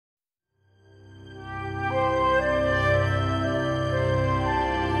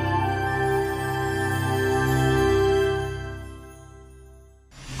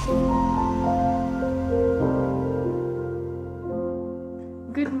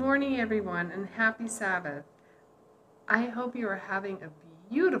morning, everyone, and happy Sabbath. I hope you are having a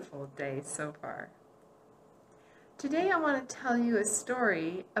beautiful day so far. Today I want to tell you a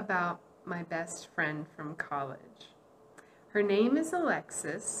story about my best friend from college. Her name is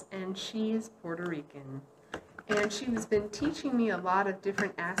Alexis, and she is Puerto Rican. And she has been teaching me a lot of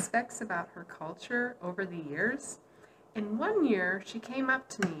different aspects about her culture over the years. And one year she came up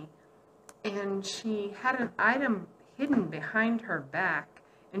to me and she had an item hidden behind her back.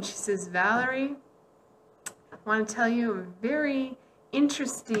 And she says, "Valerie, I want to tell you a very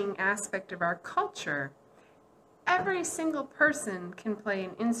interesting aspect of our culture. Every single person can play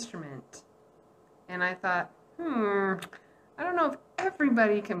an instrument." And I thought, I don't know if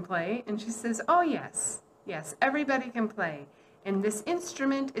everybody can play. And she says, "Oh, yes, everybody can play. And this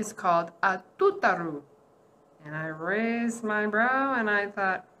instrument is called a tutaru." And I raised my brow and I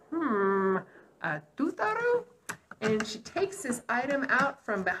thought, a tutaru? And she takes this item out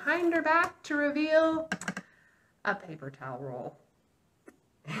from behind her back to reveal a paper towel roll.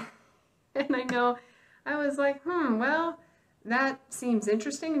 And I was like, well, that seems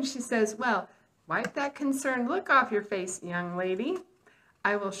interesting. And she says, "Well, wipe that concerned look off your face, young lady.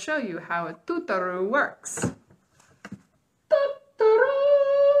 I will show you how a tutaru works." Tutaru!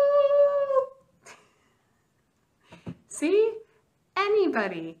 See?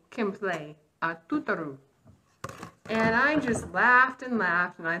 Anybody can play a tutaru. And I just laughed and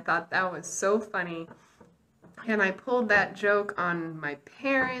laughed, and I thought that was so funny. And I pulled that joke on my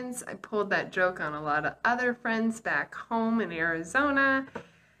parents. I pulled that joke on a lot of other friends back home in Arizona.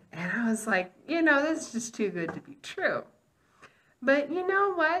 And I was like, this is just too good to be true. But you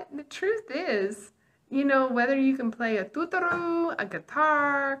know what? The truth is, whether you can play a tutaru, a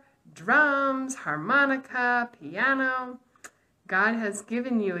guitar, drums, harmonica, piano, God has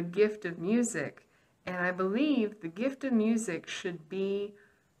given you a gift of music. And I believe the gift of music should be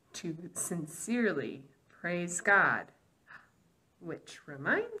to sincerely praise God. Which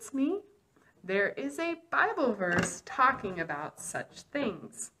reminds me, there is a Bible verse talking about such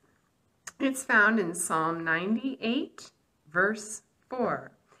things. It's found in Psalm 98, verse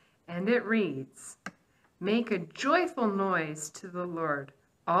 4, and it reads, "Make a joyful noise to the Lord,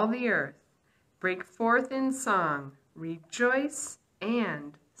 all the earth. Break forth in song, rejoice,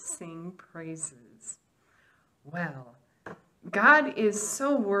 and sing praises." Well, God is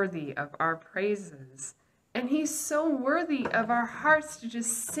so worthy of our praises, and He's so worthy of our hearts to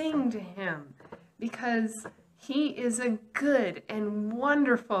just sing to Him, because He is a good and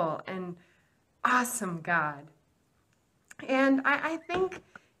wonderful and awesome God. And I think,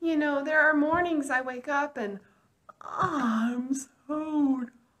 there are mornings I wake up and, I'm so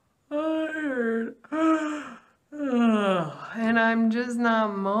tired. And I'm just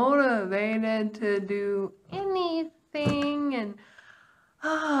not motivated to do anything. And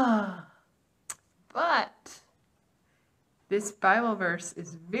but this Bible verse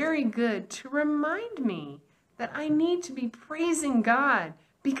is very good to remind me that I need to be praising God,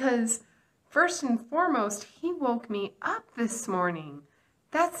 because first and foremost, He woke me up this morning.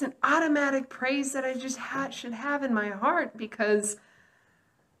 That's an automatic praise that I just should have in my heart, because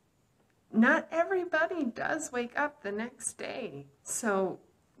not everybody does wake up the next day. So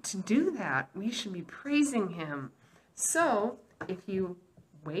to do that, we should be praising Him. So if you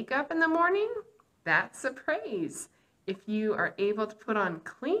wake up in the morning, that's a praise. If you are able to put on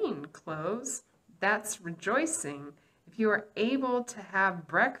clean clothes, that's rejoicing. If you are able to have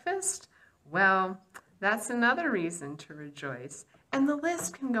breakfast, well, that's another reason to rejoice. And the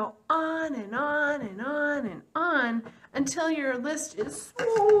list can go on and on and on and on until your list is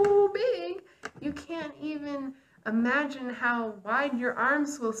so big you can't even imagine how wide your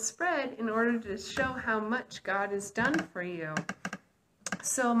arms will spread in order to show how much God has done for you.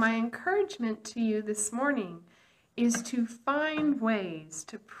 So my encouragement to you this morning is to find ways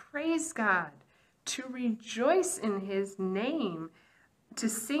to praise God, to rejoice in His name, to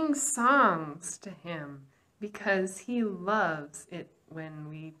sing songs to Him, because He loves it when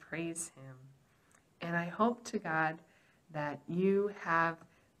we praise Him. And I hope to God that you have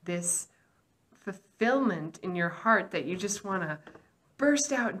this fulfillment in your heart, that you just want to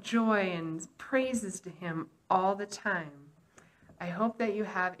burst out joy and praises to Him all the time. I hope that you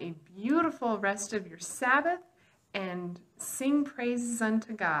have a beautiful rest of your Sabbath and sing praises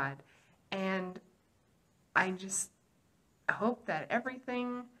unto God. And I just hope that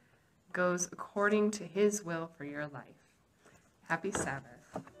everything goes according to His will for your life. Happy Sabbath.